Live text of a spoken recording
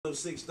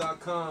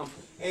Streetz106.com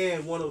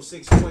and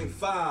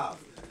 106.5.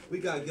 We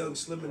got Young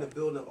Slim in the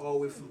building all the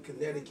way from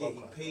Connecticut.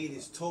 He paid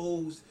his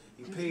tolls.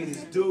 He paid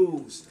his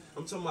dues.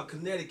 I'm talking about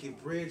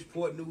Connecticut,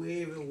 Bridgeport, New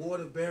Haven,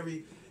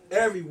 Waterbury,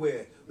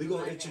 everywhere. We're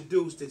going to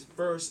introduce this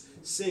first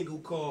single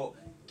called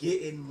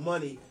Getting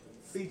Money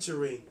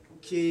featuring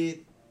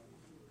Kid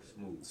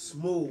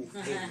Smooth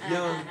and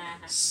Young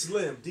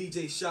Slim.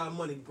 DJ Shy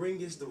Money, bring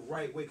this the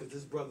right way because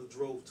this brother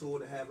drove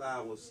 2.5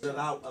 hours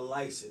without a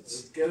license.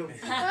 Let's get him.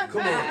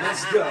 Come on,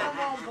 let's go.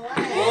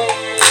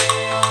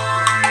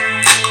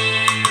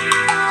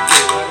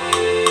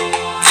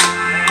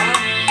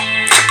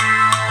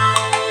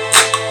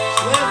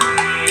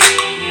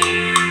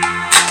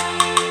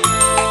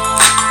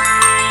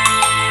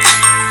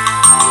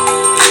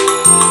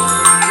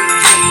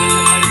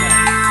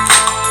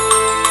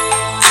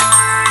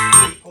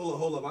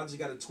 I just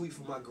got a tweet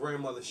from my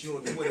grandmother. She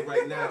on Twitter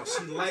right now.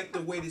 She liked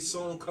the way this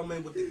song come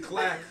in with the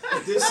clap.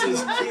 This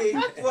is Kid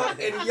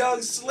Fuck and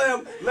Young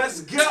Slim.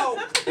 Let's go.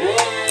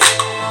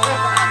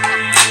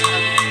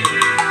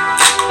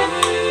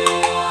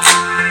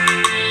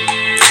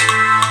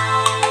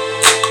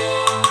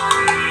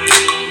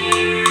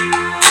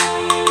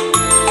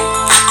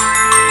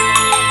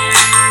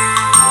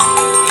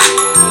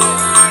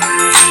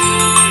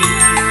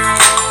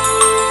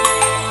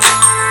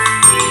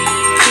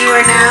 You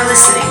are now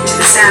listening to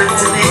the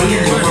sounds of India.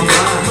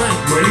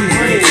 Money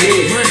on the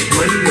head,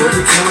 money all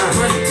the time.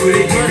 Put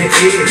it in the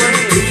air.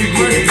 If you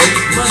get it,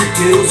 put your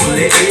bills in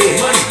the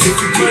air. If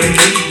you get it,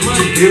 put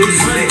your bills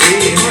in the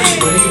air.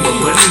 Money,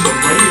 my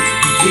money,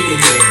 you getting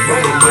that.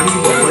 My money,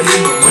 you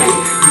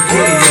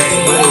getting that.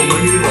 My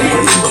money, you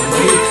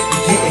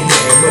getting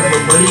that. My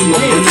money,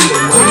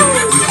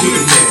 you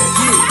getting that.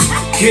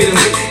 Get 'em,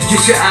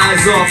 get your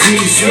eyes off me.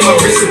 See my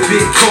wrist a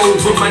bit cold,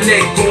 but my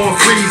neck gon'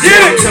 freeze.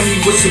 Yeah. Tell me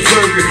what's a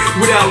burger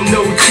without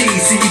no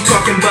cheese. See you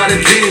talking about a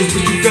Benz,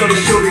 but you fail to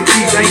show the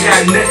keys. I ain't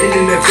got nothing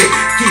in the bank.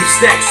 Keep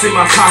stacks in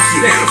my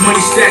pocket. Money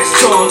stacks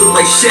tall, look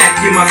like Shaq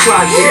in my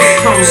closet.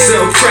 I don't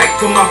sell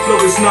crack, but my flow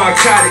is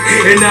narcotic.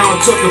 And now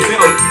I'm talking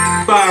about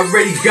I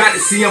already got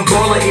it. See I'm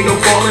ballin', ain't no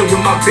fallin'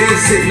 with my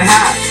Benz sitting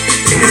high.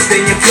 And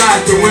staying fly,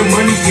 throwing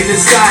money in the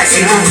sky.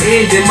 Ain't no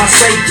end in my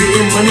sight,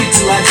 getting money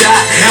till I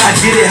die. I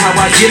get it how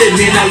I get it,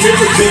 man, I live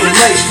a good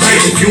life.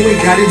 If you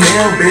ain't got it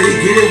now, better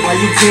get it while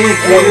you can.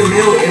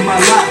 $250,000 in my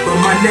lot, but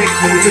my neck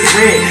holds a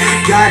grand.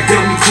 God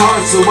dealt me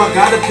cards, so I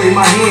gotta play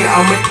my hand.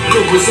 I'm a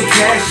nigga with some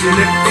cash and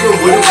a nigga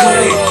with a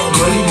plan.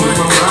 Money with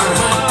my mind,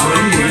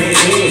 money in the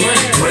air.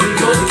 Money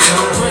all the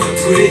time,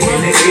 put it in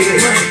the air.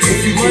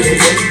 If you get it,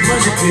 money,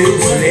 put your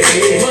bills in the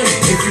air.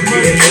 If you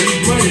get it, money,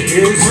 put your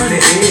bills in the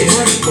air.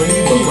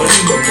 Money,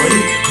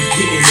 you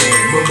getting that.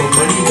 My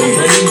money, you getting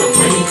that. My money,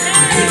 you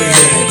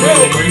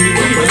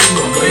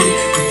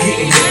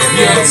getting that.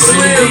 Young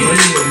Slim,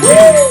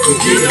 you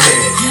getting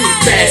that.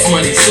 fast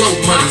money, slow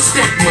money,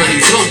 stack money,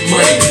 low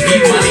money,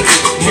 need money,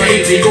 money,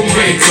 legal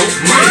money, dope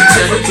money,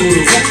 tell it through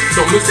the roof.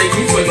 Don't mistake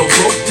me for no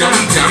broke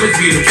dummy, diamonds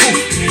be the proof.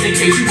 In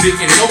case you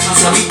didn't know,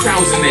 20,000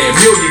 there,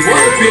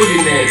 millionaire,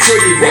 billionaire,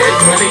 trillionaire,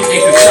 money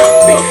ain't gonna stop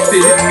me.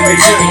 Did it be a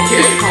chicken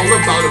cat? All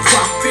about a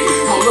profit,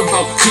 all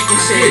about chicken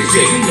shares.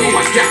 Yeah, you know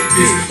I got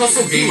this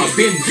hustle game. I've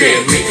been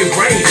there, make it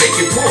rain, make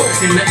it pour.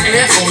 In the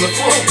air, on the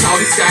floor,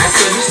 cloudy skies,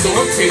 sunny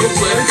storm, table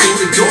flooding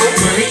through the door.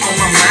 Money on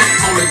my mind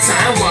all the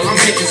time while I'm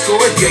hitting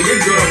scores. Yeah,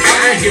 you're gonna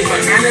find, get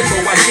behind it,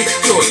 before I get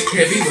yours.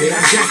 Heavyweight,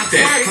 I got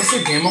that.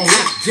 Hustle game on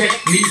lock, jack,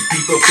 need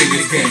deep up in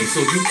this game, so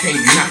you can't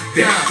knock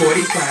that.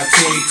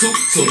 45-22,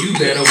 so you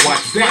better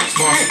watch that.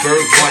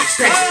 Mossberg, watch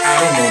that.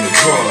 I don't wanna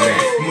draw that.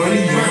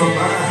 Money in my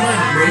mind,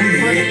 money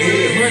in the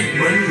air.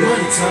 Money all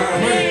the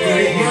time, put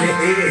it in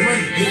the air.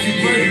 If you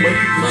get it,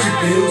 money, put your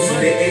bills in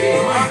the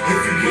air.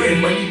 If you get it,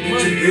 money, put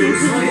your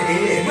bills in the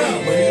air.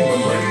 Money,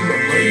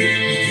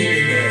 you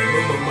getting that.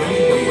 My money,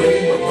 you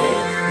getting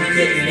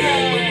that.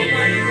 My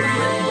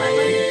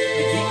money,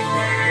 you getting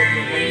that.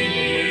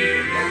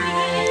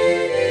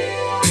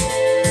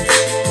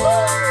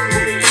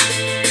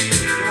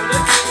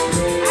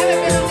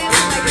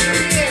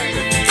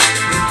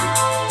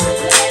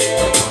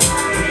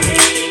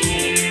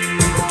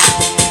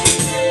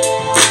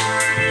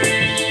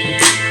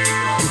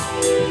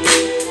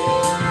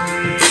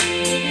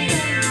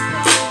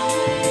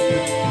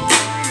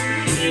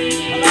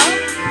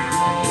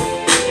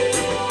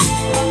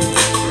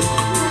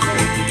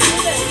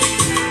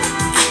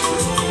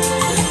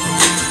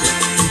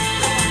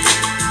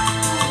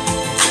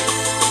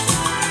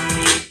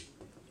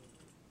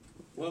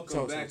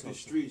 Welcome back to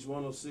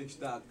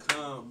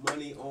Streetz106.com.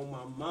 Money on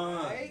my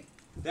mind.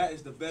 That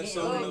is the best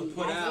song to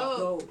put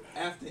out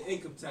after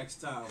income tax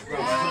time, bro.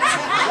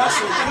 That's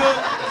a good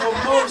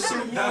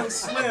promotion, Young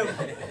Slim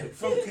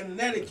from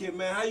Connecticut,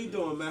 man. How you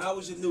doing, man? How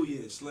was your New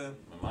Year, Slim?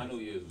 My New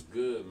Year's was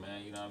good,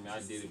 man. You know what I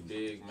mean? I did it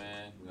big,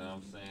 man. You know what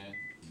I'm saying?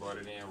 brought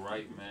it in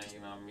right, man. You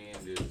know what I mean?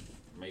 Just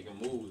making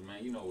moves,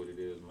 man. You know what it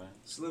is, man.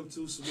 Slim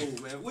too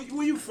smooth, man.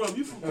 Where you from?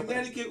 You from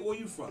Connecticut? Where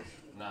you from?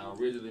 Nah,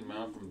 originally, man,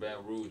 I'm from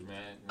Baton Rouge,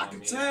 man. You know I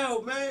can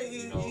tell, man.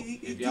 You know,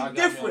 if y'all got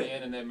different. me on the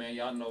internet, man,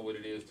 y'all know what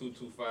it is.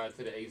 225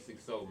 to the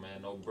 860,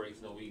 man. No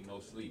breaks, no eat, no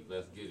sleep.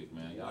 Let's get it,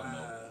 man. Y'all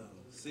know.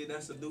 See,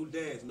 that's a new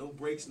dance. No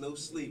breaks, no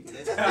sleep.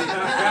 That's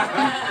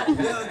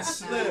it. Young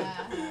Slim.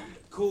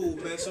 Cool,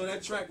 man. So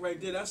that track right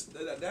there,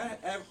 that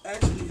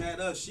actually had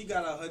us. She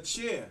got out her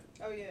chair.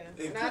 Oh, yeah.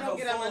 And I don't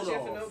get out my chair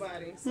for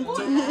nobody. So.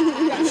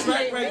 The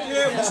track right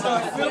there, we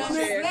started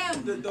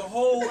filming it. The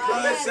whole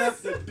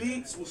concept, the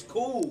beats was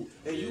cool.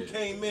 And you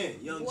came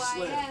in, Young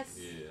Slim. Yeah,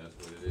 that's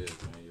what it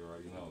is, man. You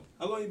already know.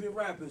 How long you been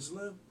rapping,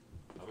 Slim?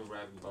 I've been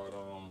rapping about,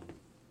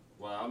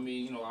 well, I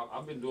mean, you know,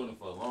 I've been doing it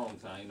for a long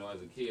time. You know,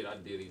 as a kid, I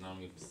did it, you know what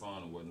I mean, for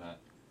fun or whatnot.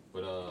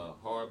 But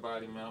hard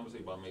body, man, I'm gonna say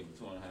about maybe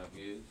 2.5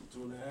 years.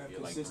 2.5, yeah,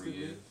 like 3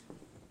 years.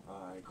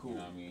 Alright, cool. You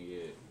know what I mean? Yeah,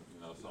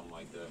 you know, something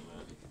like that,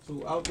 man.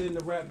 So out there in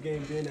the rap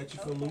game, being that you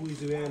from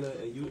Louisiana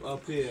and you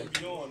up here,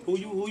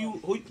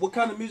 what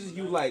kind of music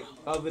you like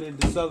other than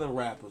the southern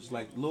rappers?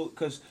 Like,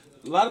 cause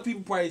a lot of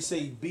people probably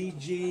say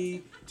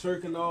BG,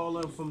 Turk and all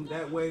of them from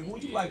that way. Who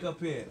you like up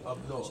here, up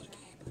north?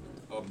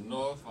 Up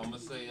north, I'm gonna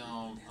say,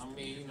 I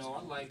mean, you know,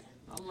 I like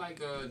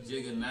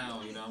Jigga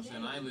now, you know what I'm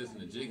saying? I ain't listened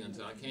to Jigga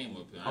until I came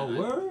up here.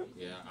 Word?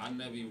 Yeah, I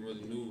never even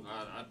really knew.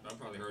 I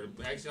probably heard it.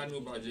 Actually, I knew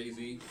about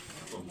Jay-Z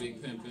from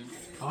Big Pimpin'.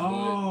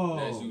 Oh.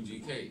 But that's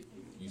UGK.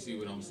 You see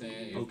what I'm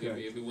saying?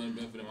 If it wouldn't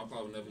been for them, I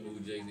probably never knew who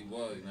Jay-Z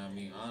was, you know what I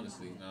mean?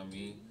 Honestly, you know what I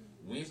mean?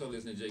 We ain't start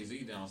listening to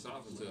Jay-Z down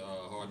south until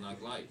Hard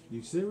Knock Life.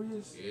 You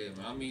serious? Yeah,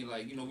 man. I mean,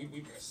 like, you know,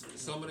 we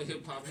some of the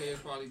hip-hop heads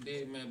probably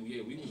did, man. But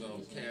yeah, we was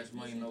on Cash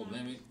Money, No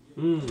Limit.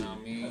 You know what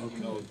I mean? Okay.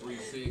 You know,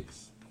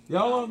 3-6.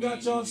 Y'all all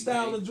got y'all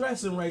style of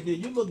dressing right there.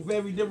 You look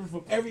very different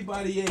from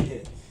everybody in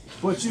here.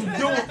 But you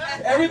do.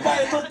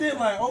 Everybody looked in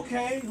like,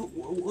 okay,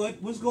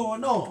 what's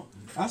going on?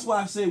 That's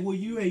why I said, well,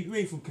 you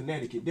ain't from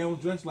Connecticut. They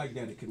don't dress like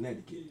that in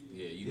Connecticut.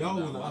 Yeah,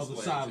 y'all on the other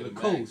side of the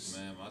coast.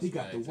 He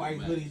got the white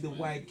hoodie, the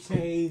white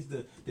chains,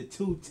 the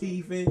 2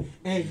 teeth in,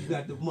 and you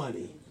got the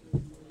money.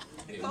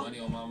 Yeah, money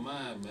on my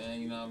mind,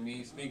 man. You know what I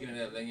mean? Speaking of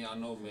that, letting y'all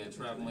know, man,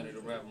 Trap Money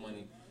to Rap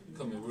Money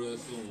coming real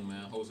soon,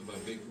 man. Hosted by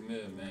Big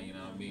Camille, man. You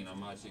know what I mean?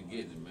 I'm out here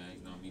getting it, man.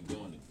 You know what I mean?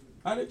 Doing it.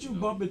 How did you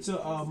bump into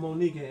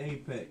Monique and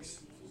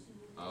Apex?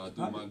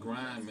 Through my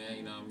grind, man,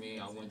 you know what I mean?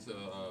 I went to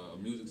a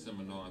music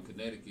seminar in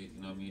Connecticut,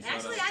 you know what I mean?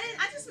 Actually,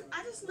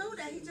 I just knew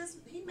that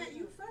he met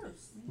you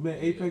first. Met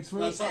Apex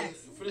first?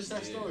 Finish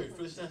that story.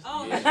 Finish that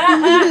story.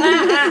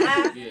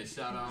 Oh. Yeah,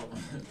 shout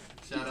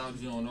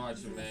out John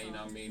Archer, man, you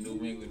know what I mean?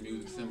 New England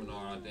Music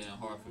Seminar out there in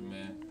Hartford,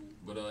 man.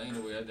 But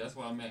anyway, that's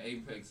why I met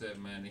Apex at,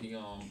 man. And he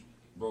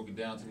broke it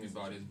down to me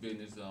about his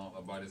business,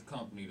 about his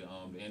company, the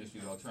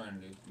Industry's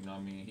Alternative, you know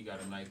what I mean? He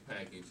got a nice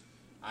package.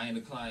 I ain't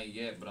a client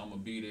yet, but I'm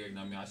gonna be there. You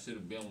know what I mean? I should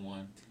have been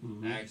one,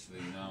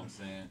 actually. You know what I'm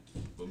saying?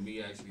 But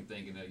me actually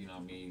thinking that, you know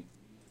what I mean,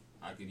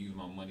 I could use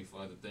my money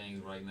for other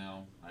things right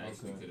now. I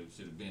actually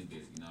should have been there.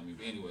 You know what I mean?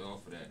 But anyway,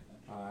 off of that.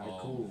 All right,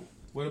 cool.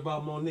 What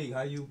about Monique?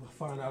 How you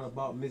find out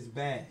about Miss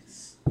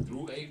Bass?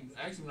 Through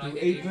actually, when I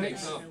hit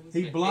Apex,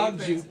 he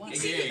blogged you. Yeah,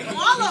 This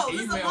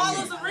is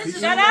Marlo's original.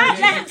 Shut up,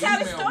 let him tell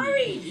the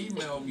story. He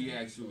emailed me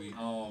actually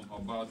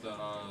about the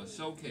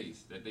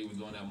showcase that they was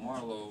doing at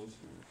Marlo's.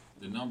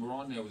 The number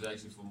on there was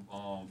actually from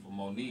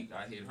Monique.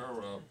 I hit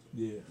her up,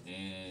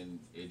 and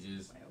it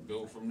just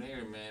built from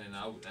there, man. And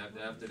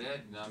after that,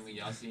 you know what I mean,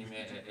 y'all see me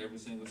at every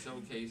single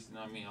showcase, you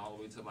know what I mean, all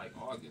the way to like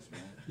August,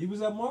 man. You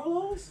was at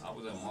Marlo's? I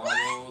was at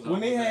Marlo's. When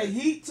they had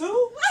heat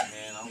too?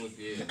 Man, I was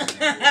there.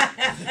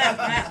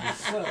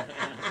 Man.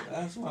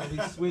 That's why we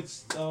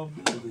switched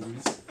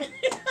buildings.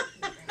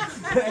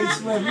 Hey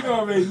Slim, you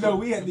already know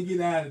we had to get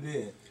out of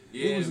there.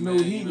 Yeah, there was no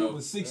heat. It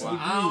was 60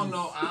 degrees. I don't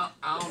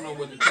know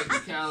what the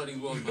technicality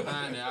was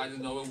behind that. I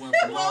just know it went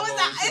from all over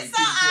It's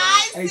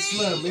Hey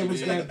Slim, it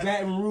was that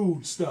Baton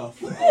Rouge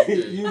stuff.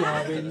 You know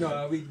how we know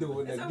how we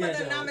doing that. Some of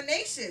the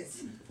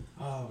nominations.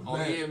 Oh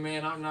yeah,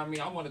 man.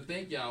 I want to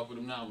thank y'all for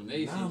the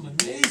nominations.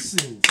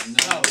 Nominations.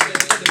 No,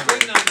 it's a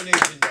great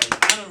nomination though.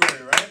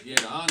 Honorary, right?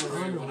 Yeah, the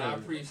honorary one. I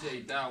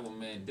appreciate that one,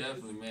 man.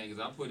 Definitely, man. Because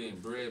I put in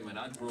bread, man.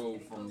 I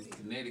drove from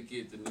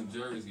Connecticut to New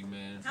Jersey,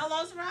 man. How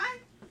long's the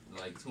ride?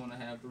 Like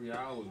 2.5, 3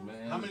 hours,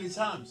 man. How many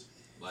times?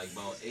 Like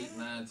about 8,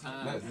 9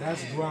 times.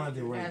 That's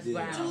grinding right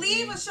there. To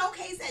leave a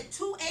showcase at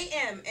 2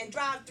 a.m. and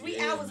drive 3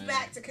 hours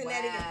back to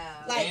Connecticut.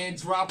 Wow. Like, and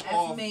drop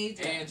off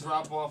major. and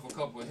drop off a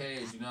couple of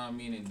heads, you know what I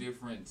mean, in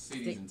different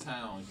cities and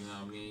towns, you know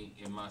what I mean,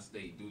 in my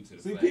state due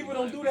to the fact people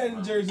don't do that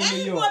in Jersey, and New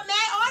he York. brought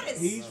mad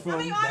artists. He's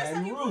from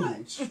Baton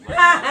Rouge.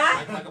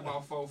 Like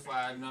about 4 or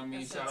 5, you know what I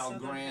mean? Shout out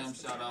Graham,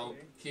 shout out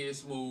Kid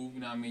Smooth, you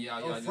know what I mean?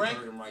 Y'all just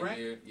heard him right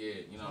there. Yeah,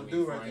 you know what I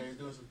mean? Frank.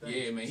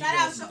 Yeah, man, he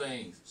doing some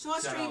things.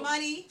 Short Street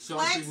Money.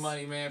 Short Street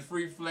Money, man.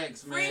 Free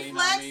Flex, man. Free you know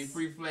what I Flex. mean?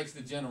 Free Flex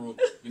the general.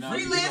 You know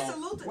Free what I Lance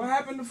mean? Luther. What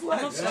happened to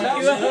Flex? You know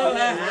what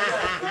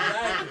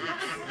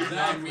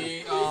I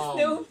mean?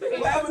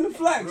 What happened to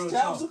Flex?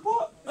 Child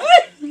support?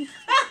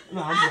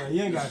 No, I'm done.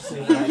 You ain't gotta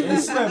say that.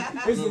 It's Slim.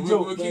 It's a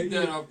joke. We'll keep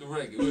that off the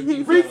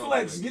record. Free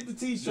flex. Get the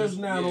t-shirts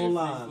now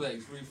online.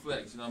 Free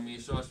flex. You know what I mean?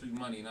 Short Street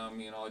money. You know what I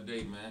mean? All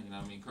day, man. You know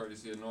what I mean?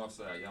 Courtesy of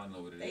Northside. Y'all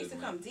know what it is. They used to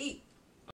come deep.